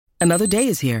Another day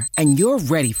is here, and you're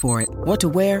ready for it. What to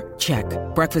wear? Check.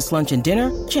 Breakfast, lunch, and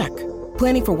dinner? Check.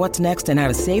 Planning for what's next and how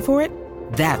to save for it?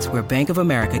 That's where Bank of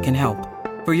America can help.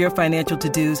 For your financial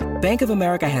to-dos, Bank of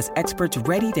America has experts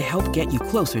ready to help get you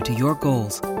closer to your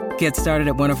goals. Get started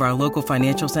at one of our local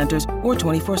financial centers or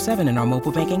 24/7 in our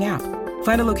mobile banking app.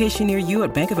 Find a location near you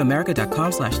at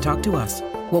bankofamerica.com/talktous.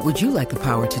 What would you like the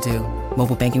power to do?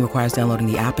 Mobile banking requires downloading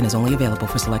the app and is only available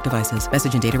for select devices.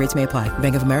 Message and data rates may apply.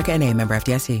 Bank of America N.A., member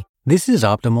FDIC. This is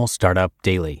Optimal Startup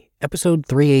Daily, episode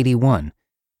 381.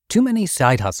 Too many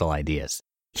side hustle ideas.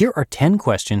 Here are 10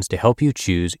 questions to help you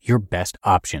choose your best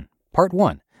option. Part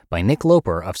 1 by Nick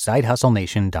Loper of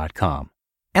SideHustleNation.com.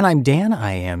 And I'm Dan.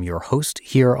 I am your host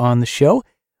here on the show.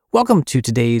 Welcome to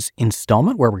today's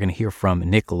installment where we're going to hear from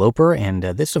Nick Loper. And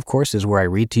this, of course, is where I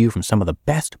read to you from some of the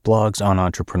best blogs on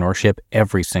entrepreneurship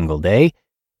every single day.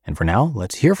 And for now,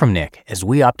 let's hear from Nick as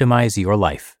we optimize your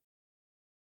life.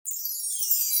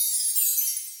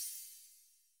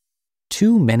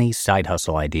 Too many side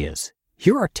hustle ideas.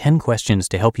 Here are 10 questions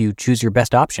to help you choose your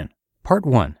best option. Part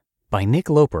 1 by Nick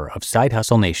Loper of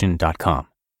SideHustleNation.com.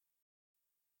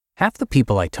 Half the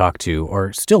people I talk to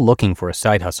are still looking for a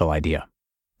side hustle idea.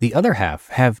 The other half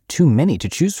have too many to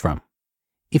choose from.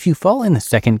 If you fall in the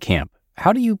second camp,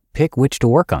 how do you pick which to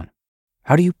work on?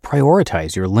 How do you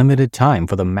prioritize your limited time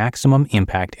for the maximum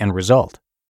impact and result?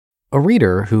 A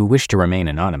reader who wished to remain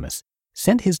anonymous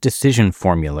sent his decision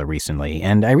formula recently,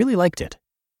 and I really liked it.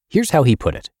 Here's how he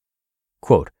put it.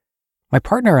 Quote, "My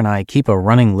partner and I keep a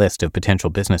running list of potential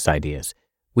business ideas.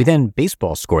 We then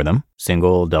baseball score them,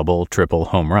 single, double, triple,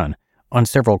 home run, on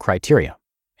several criteria."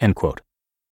 End quote.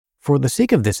 For the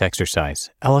sake of this exercise,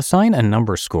 I'll assign a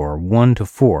number score 1 to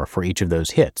 4 for each of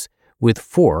those hits, with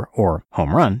 4, or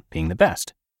home run, being the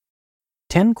best.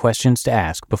 10 questions to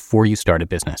ask before you start a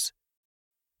business.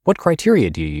 What criteria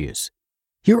do you use?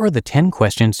 Here are the 10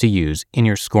 questions to use in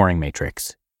your scoring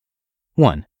matrix.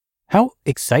 1. How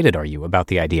excited are you about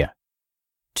the idea?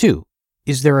 2.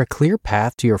 Is there a clear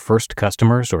path to your first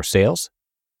customers or sales?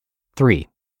 3.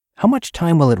 How much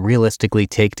time will it realistically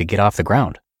take to get off the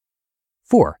ground?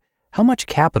 4. How much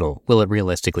capital will it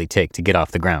realistically take to get off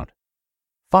the ground?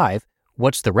 5.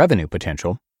 What's the revenue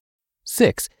potential?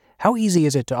 6. How easy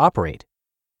is it to operate?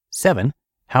 7.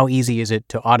 How easy is it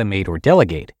to automate or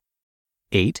delegate?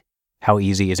 8. How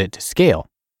easy is it to scale?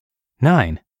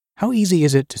 9. How easy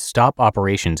is it to stop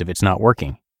operations if it's not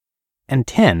working? And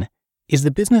 10. Is the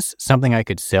business something I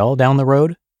could sell down the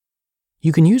road?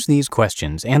 You can use these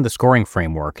questions and the scoring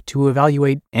framework to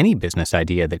evaluate any business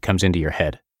idea that comes into your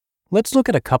head. Let's look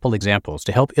at a couple examples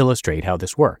to help illustrate how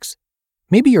this works.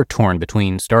 Maybe you're torn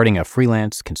between starting a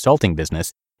freelance consulting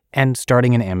business and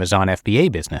starting an Amazon FBA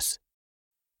business.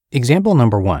 Example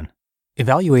number 1,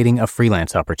 evaluating a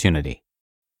freelance opportunity.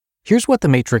 Here's what the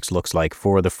matrix looks like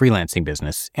for the freelancing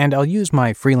business, and I'll use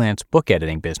my freelance book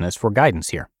editing business for guidance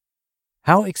here.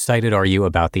 How excited are you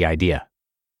about the idea?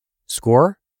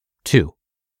 Score 2.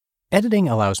 Editing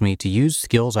allows me to use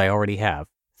skills I already have,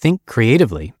 think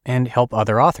creatively, and help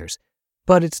other authors,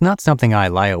 but it's not something I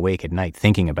lie awake at night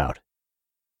thinking about.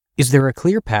 Is there a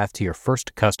clear path to your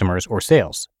first customers or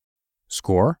sales?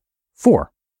 Score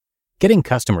 4. Getting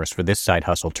customers for this side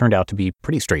hustle turned out to be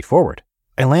pretty straightforward.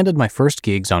 I landed my first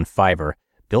gigs on Fiverr,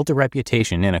 built a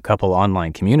reputation in a couple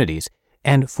online communities,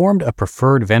 and formed a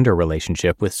preferred vendor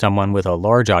relationship with someone with a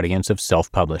large audience of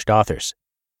self-published authors.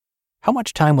 How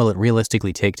much time will it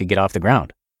realistically take to get off the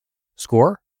ground?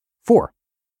 Score 4.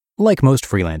 Like most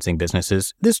freelancing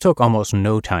businesses, this took almost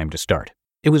no time to start.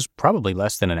 It was probably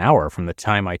less than an hour from the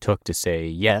time I took to say,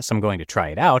 yes, I'm going to try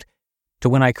it out, to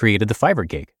when I created the Fiverr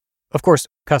gig. Of course,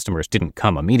 customers didn't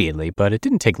come immediately, but it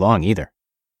didn't take long either.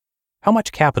 How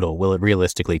much capital will it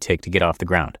realistically take to get off the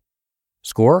ground?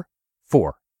 Score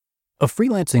 4. A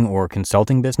freelancing or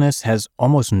consulting business has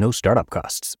almost no startup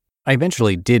costs. I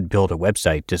eventually did build a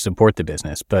website to support the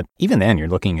business, but even then you're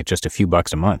looking at just a few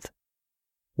bucks a month.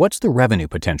 What's the revenue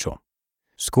potential?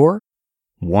 Score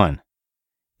 1.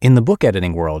 In the book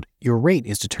editing world, your rate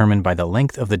is determined by the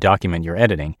length of the document you're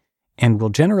editing and will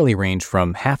generally range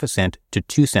from half a cent to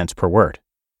 2 cents per word.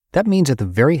 That means at the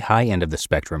very high end of the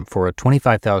spectrum for a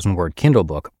 25,000-word Kindle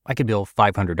book, I could bill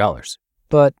 $500,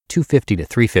 but $250 to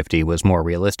 $350 was more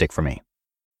realistic for me.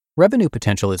 Revenue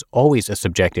potential is always a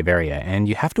subjective area, and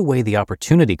you have to weigh the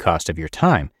opportunity cost of your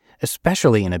time,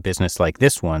 especially in a business like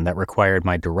this one that required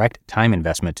my direct time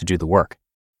investment to do the work.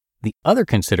 The other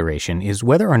consideration is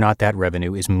whether or not that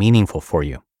revenue is meaningful for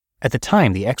you. At the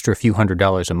time, the extra few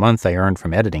 $100s a month I earned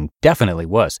from editing definitely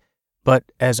was, but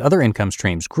as other income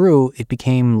streams grew, it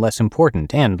became less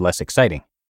important and less exciting.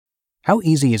 How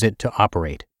easy is it to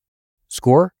operate?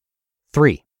 Score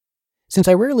 3. Since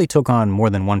I rarely took on more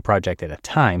than one project at a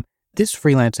time, this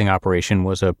freelancing operation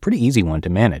was a pretty easy one to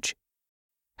manage.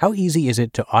 How easy is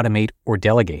it to automate or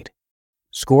delegate?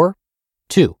 Score?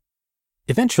 2.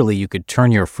 Eventually, you could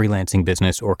turn your freelancing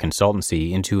business or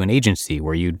consultancy into an agency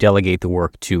where you delegate the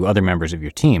work to other members of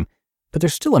your team, but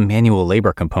there's still a manual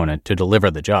labor component to deliver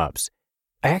the jobs.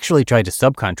 I actually tried to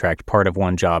subcontract part of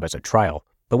one job as a trial,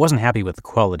 but wasn't happy with the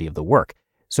quality of the work.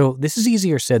 So this is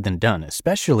easier said than done,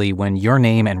 especially when your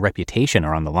name and reputation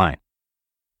are on the line.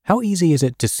 How easy is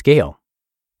it to scale?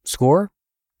 Score?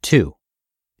 2.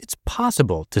 It's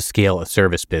possible to scale a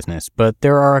service business, but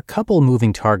there are a couple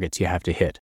moving targets you have to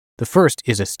hit. The first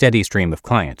is a steady stream of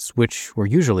clients, which were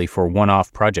usually for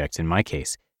one-off projects in my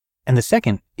case. And the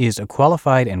second is a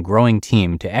qualified and growing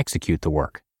team to execute the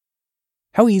work.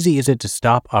 How easy is it to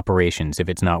stop operations if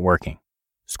it's not working?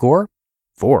 Score?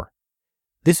 4.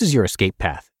 This is your escape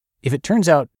path. If it turns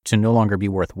out to no longer be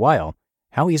worthwhile,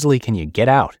 how easily can you get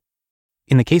out?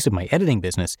 In the case of my editing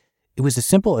business, it was as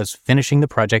simple as finishing the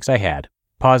projects I had,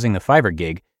 pausing the Fiverr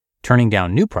gig, turning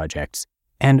down new projects,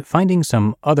 and finding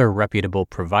some other reputable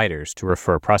providers to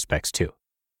refer prospects to.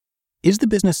 Is the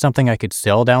business something I could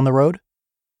sell down the road?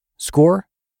 Score?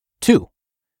 2.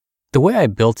 The way I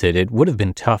built it, it would have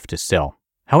been tough to sell.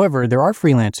 However, there are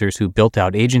freelancers who built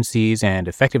out agencies and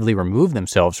effectively removed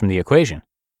themselves from the equation.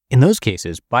 In those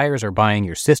cases, buyers are buying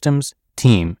your systems,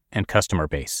 team, and customer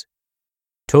base.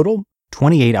 Total,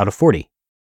 28 out of 40.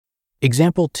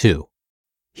 Example 2.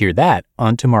 Hear that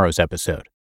on tomorrow's episode.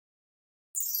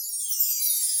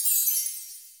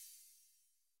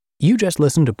 You just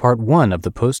listened to part 1 of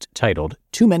the post titled,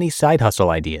 Too Many Side Hustle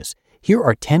Ideas. Here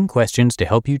are 10 questions to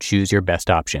help you choose your best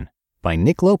option, by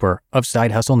Nick Loper of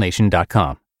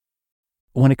SideHustleNation.com.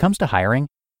 When it comes to hiring,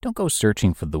 don't go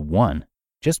searching for the one.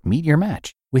 Just meet your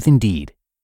match with Indeed.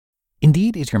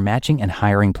 Indeed is your matching and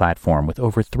hiring platform with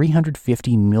over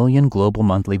 350 million global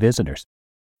monthly visitors,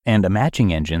 and a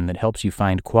matching engine that helps you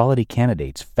find quality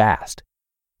candidates fast.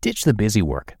 Ditch the busy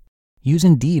work. Use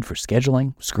Indeed for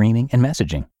scheduling, screening, and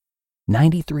messaging.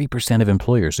 93% of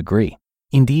employers agree.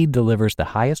 Indeed delivers the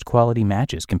highest quality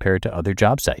matches compared to other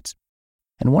job sites.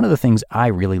 And one of the things I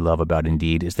really love about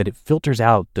Indeed is that it filters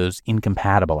out those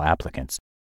incompatible applicants.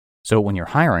 So when you're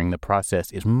hiring, the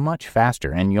process is much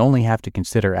faster and you only have to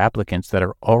consider applicants that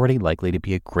are already likely to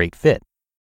be a great fit.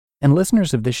 And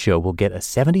listeners of this show will get a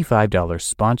 $75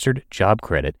 sponsored job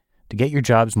credit to get your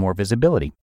jobs more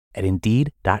visibility at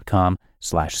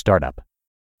Indeed.com/startup.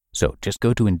 So just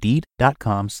go to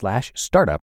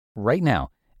Indeed.com/startup right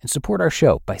now and support our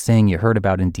show by saying you heard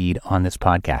about Indeed on this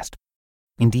podcast.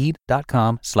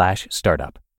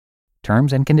 Indeed.com/startup.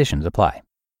 Terms and conditions apply.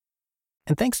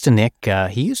 And thanks to Nick,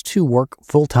 he used to work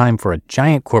full-time for a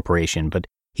giant corporation, but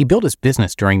he built his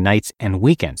business during nights and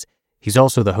weekends. He's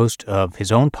also the host of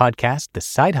his own podcast, The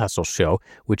Side Hustle Show,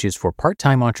 which is for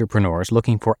part-time entrepreneurs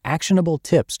looking for actionable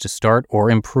tips to start or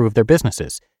improve their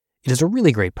businesses. It is a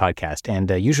really great podcast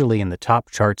and usually in the top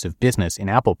charts of business in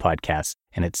Apple Podcasts,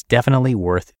 and it's definitely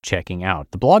worth checking out.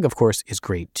 The blog, of course, is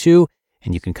great too,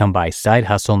 and you can come by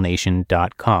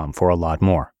SideHustleNation.com for a lot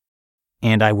more.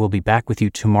 And I will be back with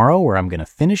you tomorrow where I'm going to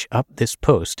finish up this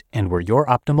post and where your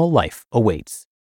optimal life awaits.